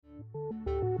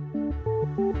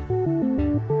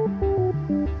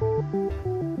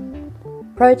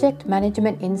Project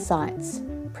Management Insights,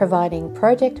 providing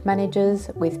project managers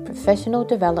with professional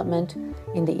development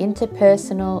in the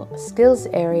interpersonal skills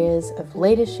areas of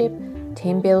leadership,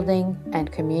 team building,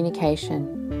 and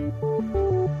communication.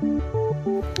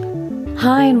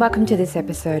 Hi, and welcome to this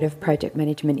episode of Project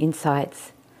Management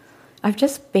Insights. I've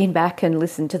just been back and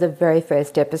listened to the very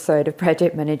first episode of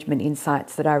Project Management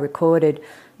Insights that I recorded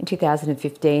in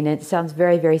 2015, and it sounds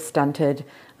very, very stunted.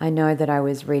 I know that I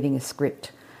was reading a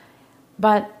script.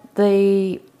 But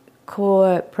the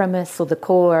core premise or the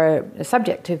core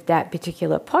subject of that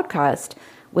particular podcast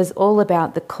was all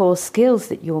about the core skills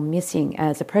that you're missing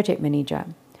as a project manager.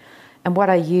 And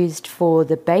what I used for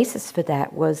the basis for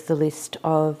that was the list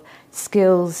of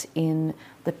skills in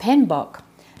the PMBOK,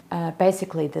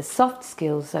 basically the soft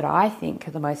skills that I think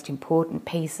are the most important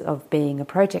piece of being a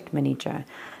project manager.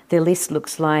 The list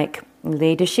looks like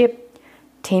leadership,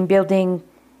 team building,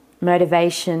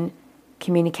 motivation,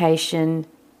 communication,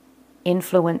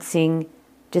 influencing,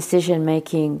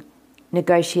 decision-making,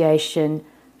 negotiation,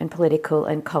 and political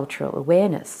and cultural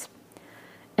awareness.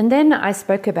 And then I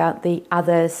spoke about the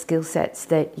other skill sets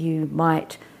that you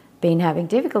might been having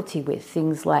difficulty with,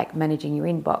 things like managing your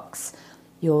inbox,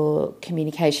 your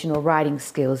communication or writing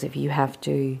skills if you have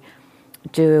to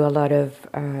do a lot of,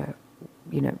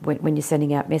 when you're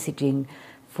sending out messaging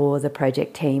for the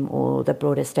project team or the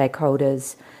broader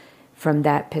stakeholders. From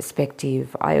that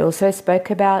perspective, I also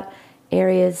spoke about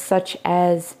areas such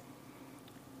as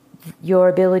your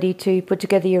ability to put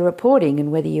together your reporting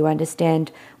and whether you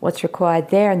understand what's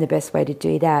required there and the best way to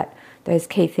do that. Those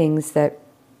key things that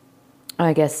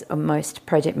I guess most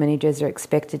project managers are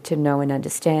expected to know and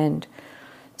understand.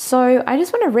 So I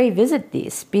just want to revisit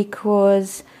this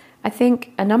because I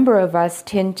think a number of us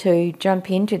tend to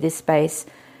jump into this space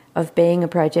of being a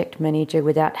project manager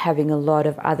without having a lot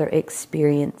of other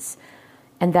experience.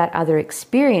 And that other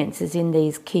experience is in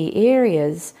these key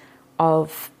areas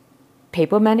of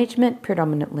people management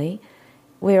predominantly.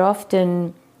 We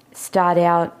often start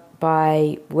out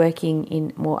by working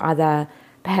in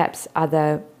perhaps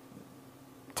other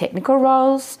technical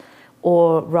roles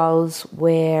or roles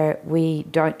where we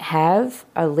don't have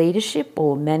a leadership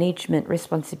or management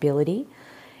responsibility.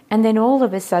 And then all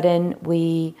of a sudden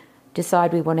we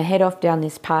decide we want to head off down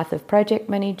this path of project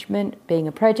management, being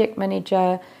a project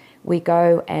manager. We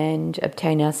go and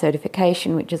obtain our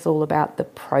certification, which is all about the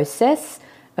process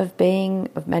of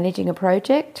managing a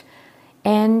project.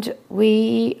 And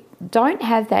we don't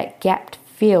have that gap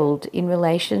filled in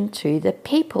relation to the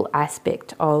people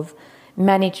aspect of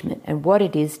management and what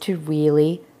it is to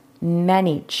really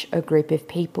manage a group of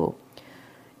people.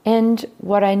 And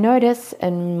what I notice,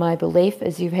 and my belief,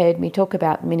 as you've heard me talk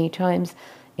about many times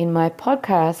in my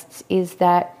podcasts, is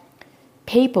that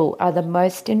people are the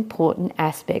most important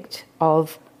aspect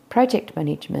of project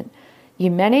management. You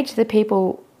manage the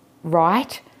people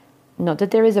right, not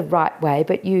that there is a right way,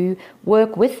 but you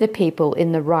work with the people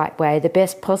in the right way, the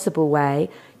best possible way.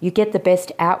 You get the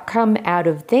best outcome out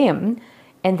of them,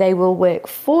 and they will work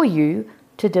for you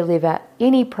to deliver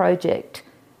any project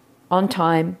on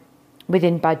time,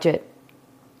 within budget,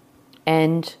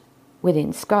 and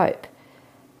within scope.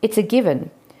 It's a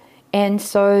given. And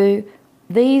so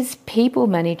these people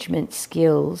management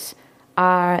skills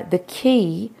are the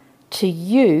key to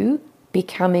you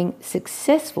becoming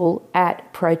successful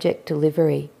at project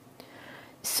delivery.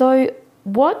 So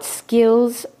what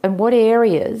skills and what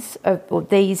areas of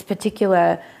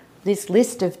this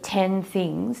list of 10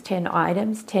 things, 10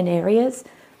 items, 10 areas,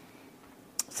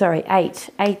 eight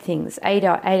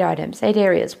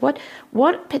areas.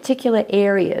 What particular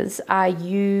areas are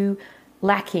you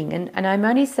lacking? And I'm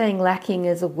only saying lacking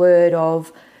as a word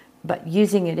but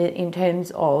using it in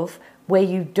terms of where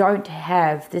you don't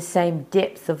have the same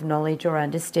depth of knowledge or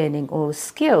understanding or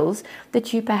skills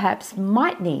that you perhaps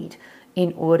might need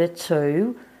in order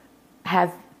to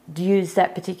use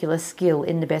that particular skill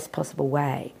in the best possible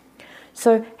way.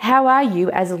 So how are you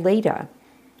as a leader?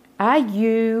 Are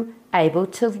you able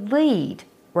to lead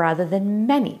rather than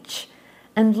manage?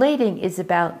 And leading is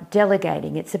about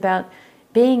delegating. It's about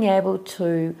being able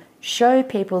to show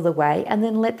people the way and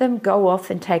then let them go off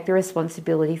and take the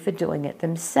responsibility for doing it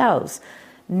themselves.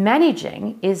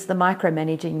 Managing is the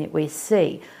micromanaging that we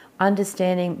see.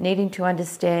 Needing to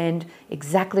understand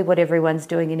exactly what everyone's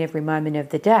doing in every moment of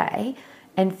the day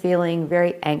and feeling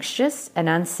very anxious and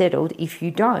unsettled if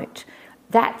you don't.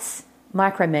 That's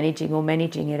micromanaging or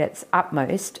managing at its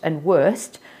utmost and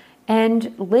worst.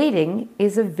 And leading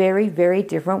is a very, very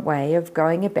different way of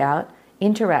going about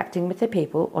interacting with the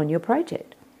people on your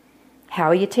project. How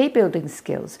are your team building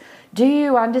skills? Do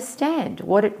you understand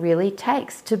what it really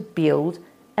takes to build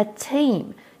a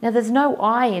team, Now, there's no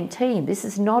I in team. This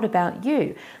is not about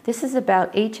you. This is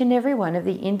about each and every one of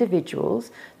the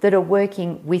individuals that are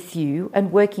working with you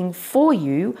and working for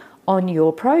you on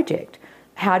your project.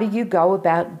 How do you go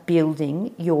about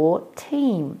building your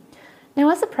team?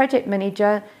 Now, as a project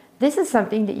manager, this is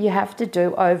something that you have to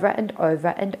do over and over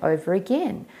and over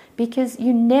again, because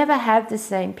you never have the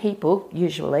same people,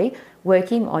 usually,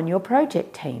 working on your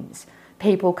project teams.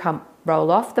 People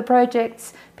roll off the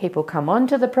projects, people come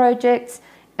onto the projects,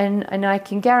 and I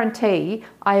can guarantee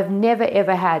I have never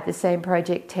ever had the same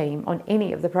project team on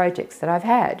any of the projects that I've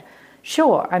had.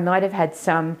 Sure, I might have had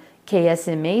some key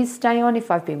SMEs stay on if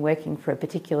I've been working for a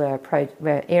particular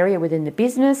area within the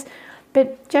business,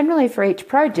 but generally for each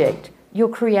project, you're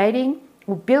creating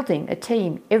or building a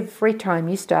team every time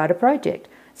you start a project.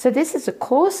 So this is a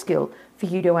core skill for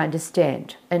you to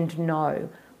understand and know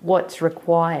what's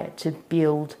required to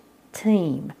build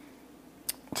team.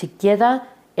 Together,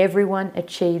 everyone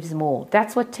achieves more.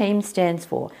 That's what team stands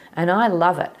for, and I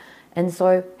love it. And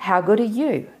so how good are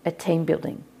you at team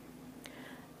building?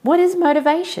 What is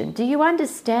motivation? Do you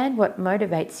understand what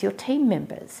motivates your team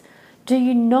members? Do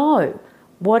you know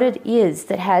what it is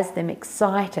that has them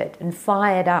excited and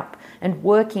fired up and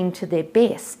working to their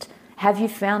best? Have you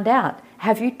found out?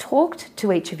 Have you talked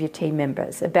to each of your team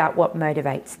members about what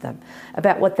motivates them,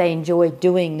 about what they enjoy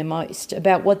doing the most,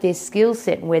 about what their skill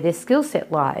set and where their skill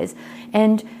set lies,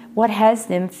 and what has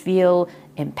them feel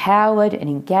empowered and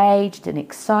engaged and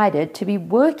excited to be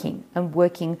working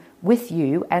with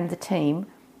you and the team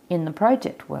in the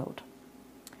project world?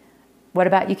 What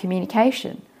about your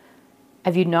communication?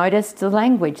 Have you noticed the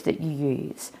language that you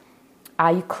use?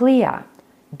 Are you clear?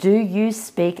 Do you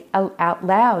speak out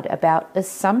loud about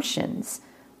assumptions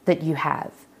that you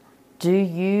have? Do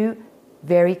you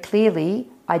very clearly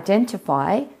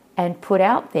identify and put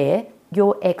out there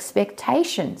your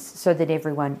expectations so that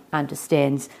everyone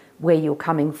understands where you're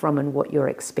coming from and what you're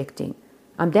expecting?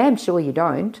 I'm damn sure you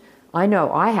don't. I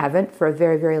know I haven't for a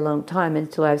very, very long time,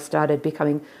 until I've started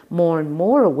becoming more and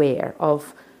more aware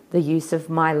of the use of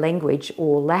my language,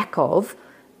 or lack of,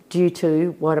 due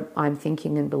to what I'm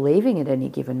thinking and believing at any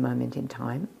given moment in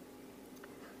time.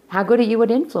 How good are you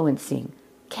at influencing?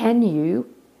 Can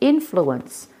you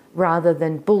influence rather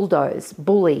than bulldoze,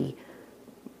 bully,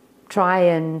 try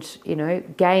and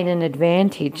gain an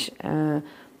advantage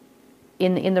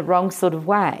in the wrong sort of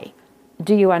way?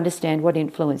 Do you understand what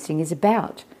influencing is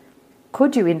about?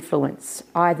 Could you influence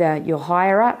either your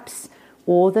higher-ups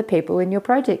or the people in your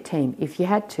project team if you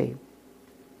had to?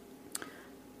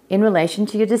 In relation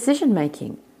to your decision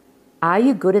making, are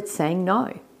you good at saying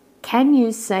no? Can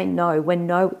you say no when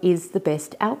no is the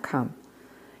best outcome?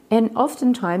 And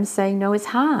oftentimes saying no is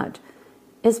hard,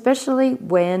 especially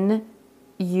when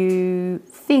you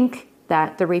think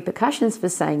that the repercussions for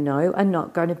saying no are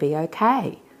not going to be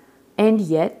okay. And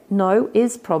yet, no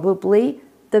is probably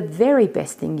the very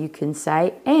best thing you can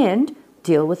say and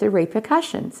deal with the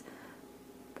repercussions.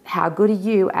 How good are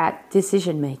you at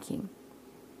decision making?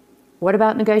 What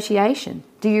about negotiation?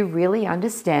 Do you really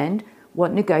understand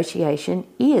what negotiation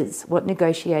is? What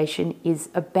negotiation is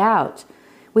about?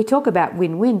 We talk about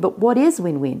win-win, but what is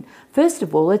win-win? First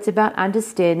of all, it's about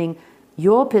understanding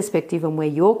your perspective and where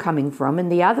you're coming from,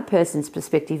 and the other person's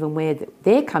perspective and where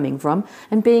they're coming from,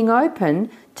 and being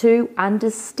open to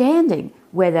understanding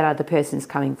where that other person's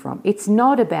coming from. It's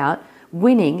not about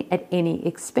winning at any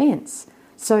expense.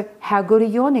 So how good are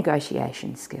your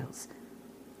negotiation skills?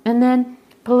 And then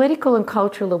political and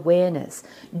cultural awareness.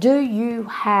 Do you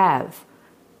have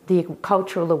the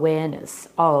cultural awareness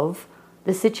of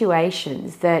the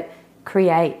situations that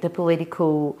create the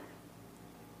political,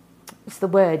 what's the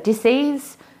word,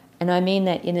 disease? And I mean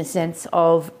that in a sense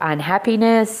of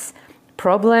unhappiness,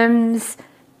 problems,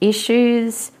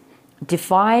 issues,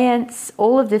 defiance,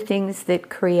 all of the things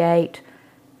that create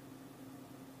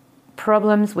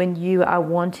problems when you are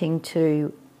wanting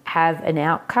to have an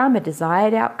outcome, a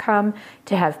desired outcome,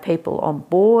 to have people on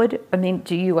board. I mean,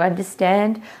 do you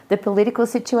understand the political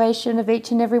situation of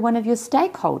each and every one of your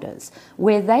stakeholders,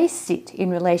 where they sit in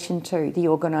relation to the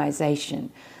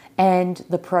organisation and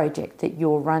the project that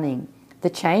you're running, the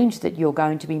change that you're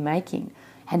going to be making,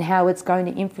 and how it's going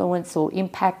to influence or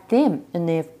impact them in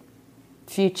their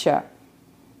future?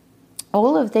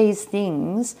 All of these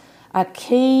things are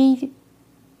key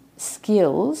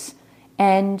skills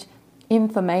and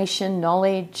information,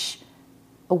 knowledge,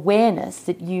 awareness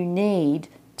that you need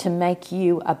to make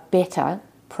you a better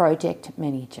project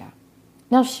manager.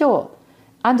 Now, sure,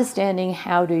 understanding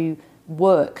how to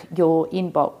work your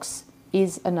inbox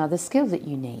is another skill that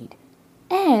you need.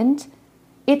 And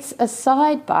it's a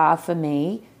sidebar for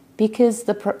me, because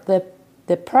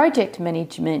the project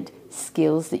management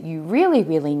skills that you really,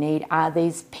 really need are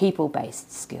these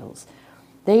people-based skills.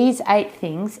 These 8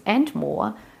 things and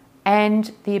more,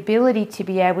 and the ability to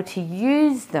be able to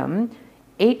use them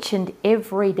each and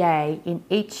every day in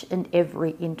each and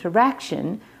every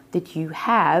interaction that you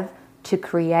have to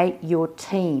create your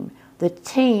team, the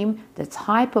team that's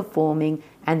high performing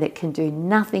and that can do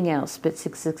nothing else but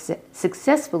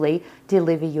successfully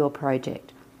deliver your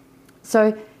project.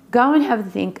 So go and have a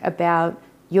think about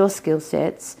your skill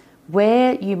sets,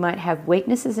 where you might have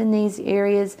weaknesses in these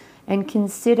areas, and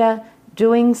consider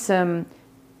doing some,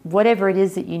 whatever it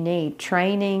is that you need,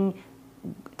 training,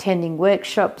 attending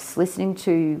workshops, listening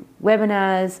to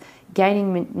webinars,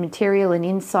 gaining material and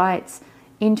insights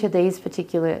into these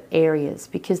particular areas,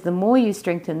 because the more you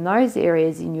strengthen those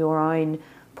areas in your own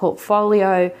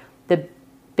portfolio, the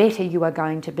better you are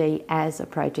going to be as a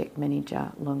project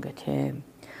manager longer term.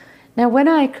 Now, when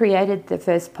I created the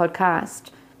first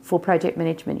podcast for Project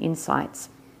Management Insights,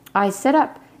 I set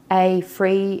up a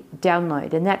free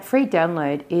download, and that free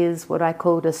download is what I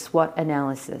called a SWOT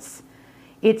analysis.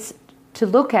 It's to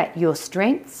look at your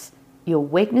strengths, your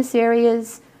weakness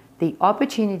areas, the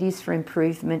opportunities for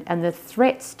improvement, and the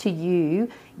threats to you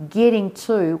getting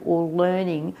to or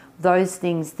learning those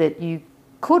things that you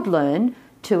could learn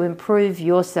to improve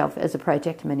yourself as a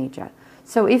project manager.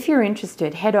 So if you're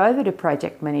interested, head over to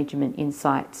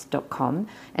projectmanagementinsights.com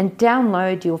and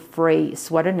download your free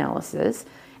SWOT analysis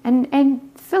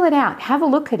and fill it out. Have a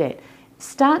look at it.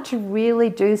 Start to really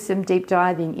do some deep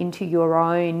diving into your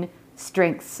own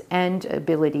strengths and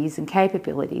abilities and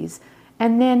capabilities,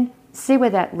 and then see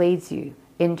where that leads you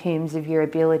in terms of your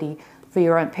ability for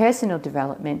your own personal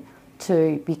development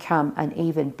to become an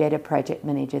even better project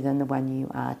manager than the one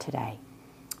you are today.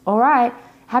 All right,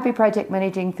 happy project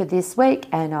managing for this week,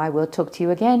 and I will talk to you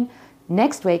again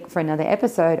next week for another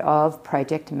episode of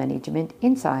Project Management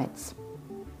Insights.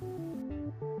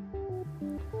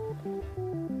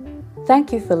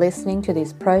 Thank you for listening to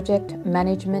this Project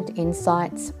Management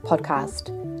Insights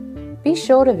podcast. Be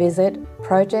sure to visit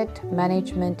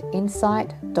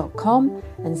projectmanagementinsight.com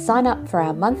and sign up for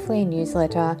our monthly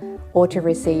newsletter or to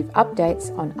receive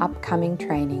updates on upcoming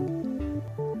training.